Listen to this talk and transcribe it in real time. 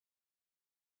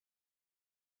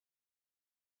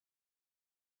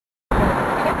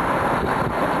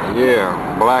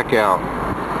Yeah, blackout.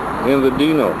 In the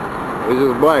Dino. It's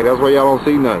just black. That's why y'all don't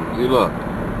see nothing. See, look.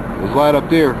 There's light up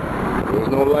there. There's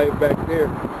no light back there.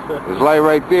 There's light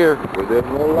right there, but there's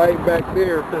no light back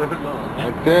there.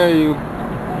 I tell you,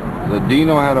 the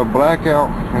Dino had a blackout.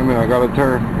 I mean, I gotta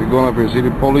turn. We're going up here. See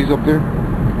the police up there?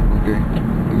 Okay.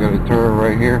 You gotta turn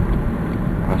right here.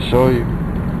 I'll show you.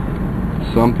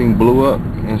 Something blew up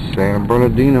in San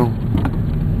Bernardino.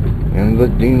 In the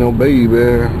Dino, baby.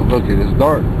 Look, it's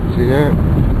dark. See that?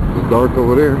 It's dark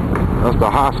over there. That's the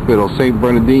hospital, St.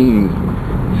 Bernardine.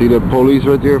 See the police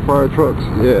right there, fire trucks?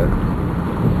 Yeah.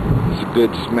 It's a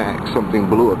good smack. Something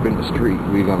blew up in the street.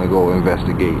 We're gonna go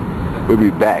investigate. We'll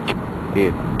be back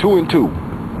in 2 and 2.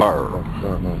 Burr.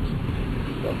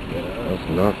 That's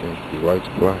nothing. The light's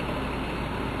black.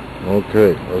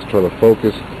 Okay, let's try to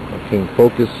focus. I can't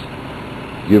focus.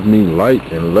 Give me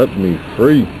light and let me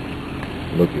free.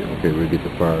 Look at, okay, we get the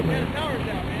fireman.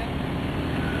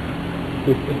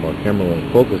 My camera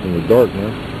won't focus in the dark,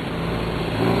 man.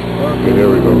 Okay, there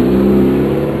we go.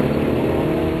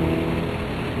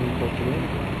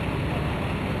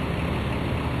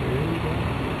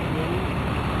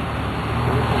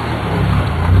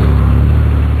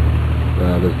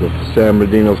 Now there's the San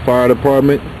Bernardino Fire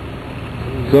Department.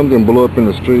 Something blew up in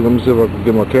the street. Let me see if I can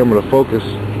get my camera to focus.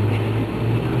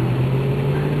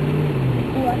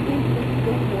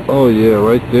 Oh yeah,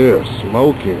 right there,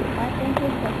 smoking.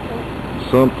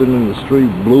 Something in the street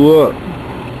blew up.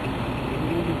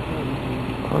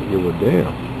 I don't give a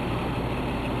damn.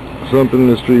 Something in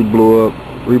the street blew up.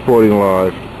 Reporting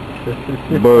live.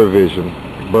 Bird Vision,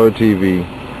 Bird TV,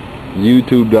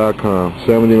 YouTube.com. San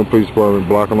Bernardino Police Department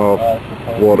blocking off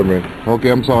Waterman. Okay,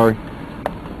 I'm sorry.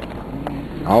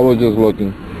 I was just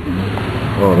looking.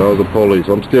 Oh, that was the police.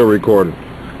 I'm still recording.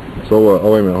 So what?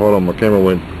 Oh wait a minute. Hold on. My camera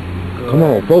went. Come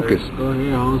on, focus. Go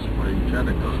ahead, Osprey. Try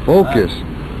to go. Focus.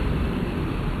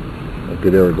 Okay,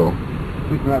 there we go. I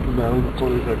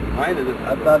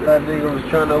thought that nigga was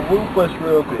trying to whoop us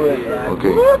real quick.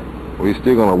 Okay. We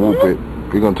still gonna whoop it.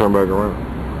 We're gonna turn back around.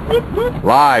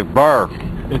 Live, Burr.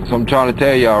 So I'm trying to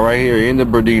tell y'all right here in the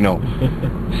Bernardino.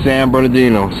 San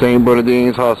Bernardino. St.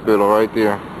 Bernardine's Hospital right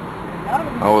there.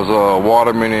 I was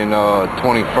Waterman in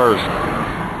 21st.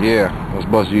 Yeah. Let's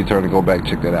bust a U-turn and go back and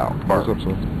check that out. Burr. What's up,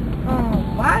 son?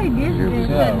 Why this is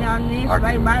down this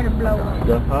right by the blower?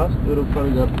 The hospital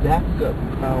probably got backup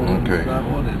power. Okay.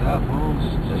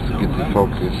 Let's get the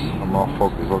focus. I'm off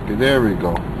focus. Okay, there we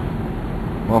go.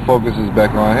 My focus is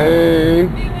back on. Hey.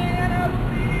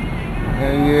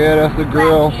 Hey, yeah, that's the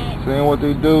girl saying what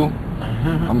they do.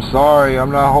 I'm sorry.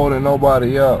 I'm not holding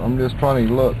nobody up. I'm just trying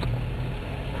to look.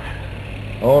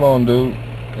 Hold on, dude.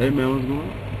 Hey, man, what's going on?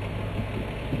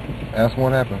 Ask me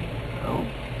what happened. Oh.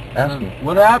 Ask me.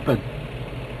 What happened?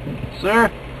 Sir?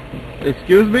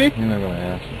 Excuse me? You're not going to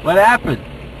answer. What happened?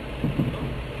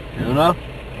 You don't know?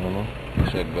 I don't know. You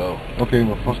said go. Okay,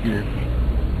 well, fuck you.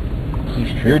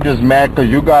 You're just mad because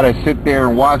you got to sit there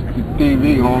and watch the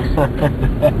TV, huh?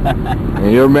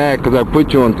 And you're mad because I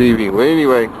put you on TV. Well,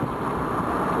 anyway,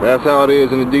 that's how it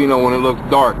is in the Dino when it looks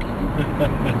dark.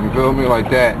 You feel me? Like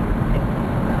that.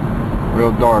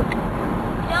 Real dark.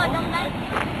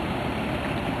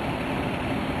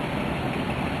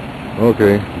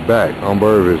 Okay, back on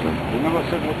Bird Vision. You never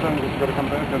said what time it's going to come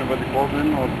back? Anybody called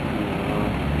in? Or,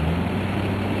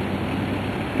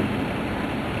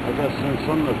 I got some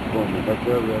sunlight for me. That's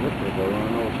where we are looking. I want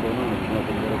to know what's going on. It's not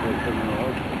going to get a good in the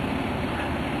house.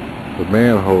 The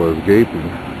manhole is gaping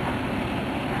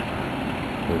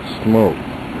with smoke.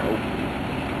 Nope.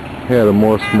 Had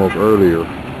more smoke earlier.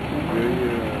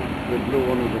 They blew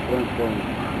one of the transformers.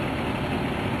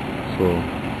 So,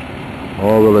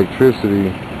 all the electricity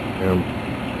and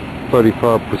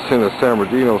 35% of San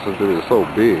Bernardino, since it is so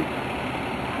big,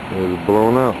 is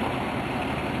blown out.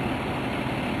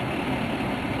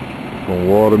 From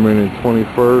Waterman in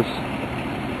 21st,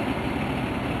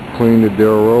 clean to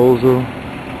Del Rosa,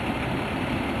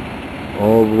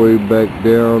 all the way back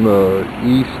down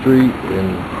East Street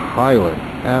and Highland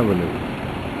Avenue.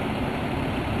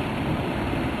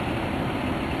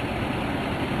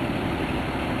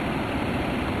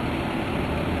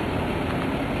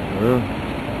 Yeah.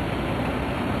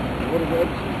 What is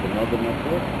Edison? Another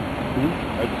network?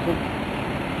 Edison?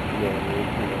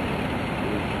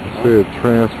 I said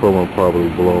transformer probably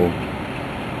blown.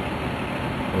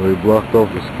 And they blocked off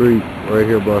the street right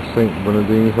here by St.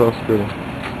 Bernardine's Hospital.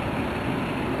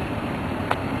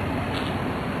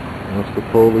 That's the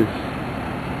police.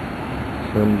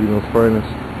 San Bernardino's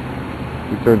finest.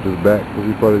 He turned his back because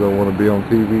he probably don't want to be on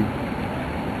TV.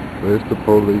 But it's the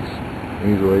police.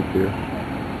 He's right there.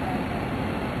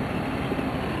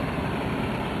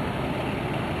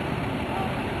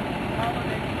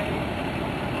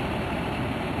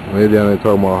 They down there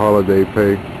talking about holiday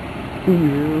pay.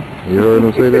 Yeah. You heard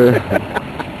him say that?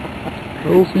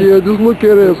 Oh, yeah, just look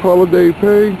at it as holiday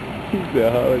pay. He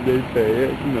said holiday pay.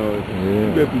 You know,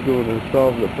 you better be doing to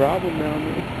solve the problem down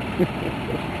there.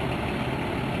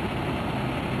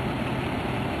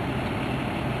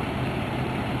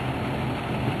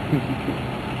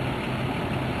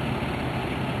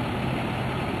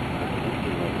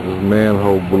 This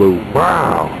manhole blew.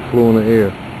 Wow! Flew in the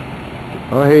air.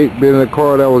 I hate being in a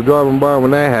car that was driving by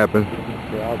when that happened.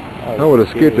 I would have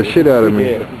scared the shit out of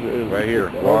me. Right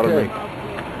here, Waterman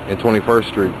and 21st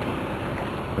Street.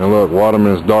 And look,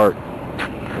 Waterman's dark.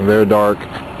 And they're dark.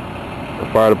 The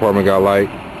fire department got light.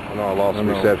 I know I lost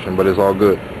reception, but it's all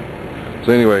good.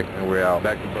 So anyway, and we're out.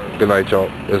 Back to Burke. Good night, y'all.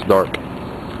 It's dark.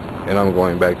 And I'm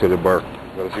going back to the Burke.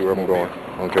 Gotta see where I'm going.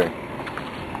 Okay.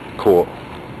 Cool.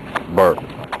 Burke.